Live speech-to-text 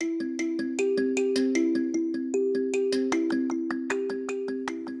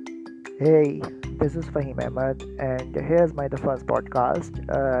Hey, this is Fahim Ahmed, and here's my the first podcast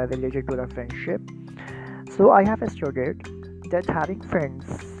related to the friendship. So I have studied that having friends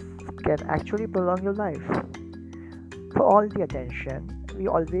can actually prolong your life. For all the attention we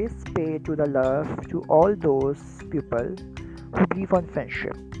always pay to the love to all those people who believe on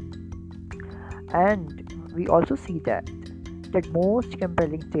friendship, and we also see that most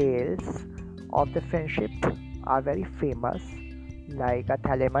compelling tales of the friendship are very famous, like a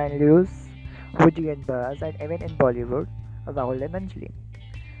Thelema and Louise, Woody and Buzz, and even in Bollywood, Rahul and Anjali.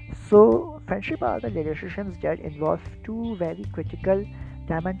 So, friendship are the relationships that involve two very critical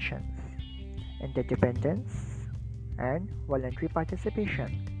dimensions: interdependence and voluntary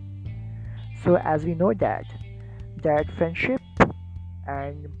participation. So, as we know that friendship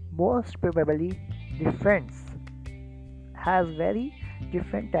and most probably the friends has very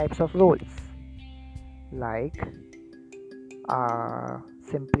different types of roles, like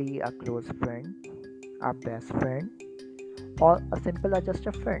simply a close friend, a best friend, or a simple or just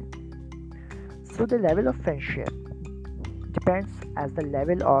a friend. So the level of friendship depends as the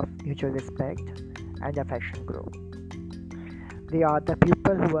level of mutual respect and affection grow. They are the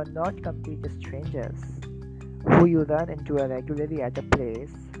people who are not complete strangers, who you run into regularly at a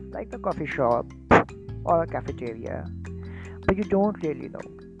place like the coffee shop or a cafeteria, but you don't really know.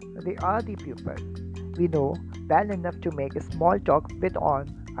 They are the people we know well enough to make a small talk with on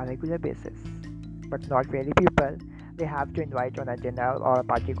a regular basis, but not really people we have to invite on a dinner or a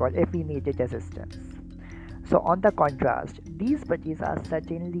party call if we needed assistance. So, on the contrast, these buddies are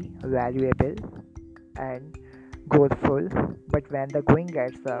certainly valuable and growthful, but when the going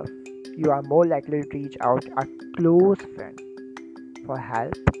gets tough, you are more likely to reach out a close friend for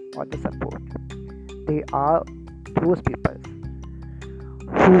help or the support. They are those people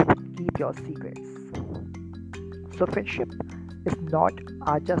who keep your secrets. So, friendship is not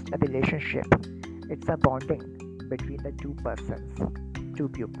just a relationship, it's a bonding between the two persons, two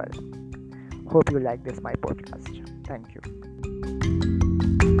people. Hope you like this, my podcast. Thank you.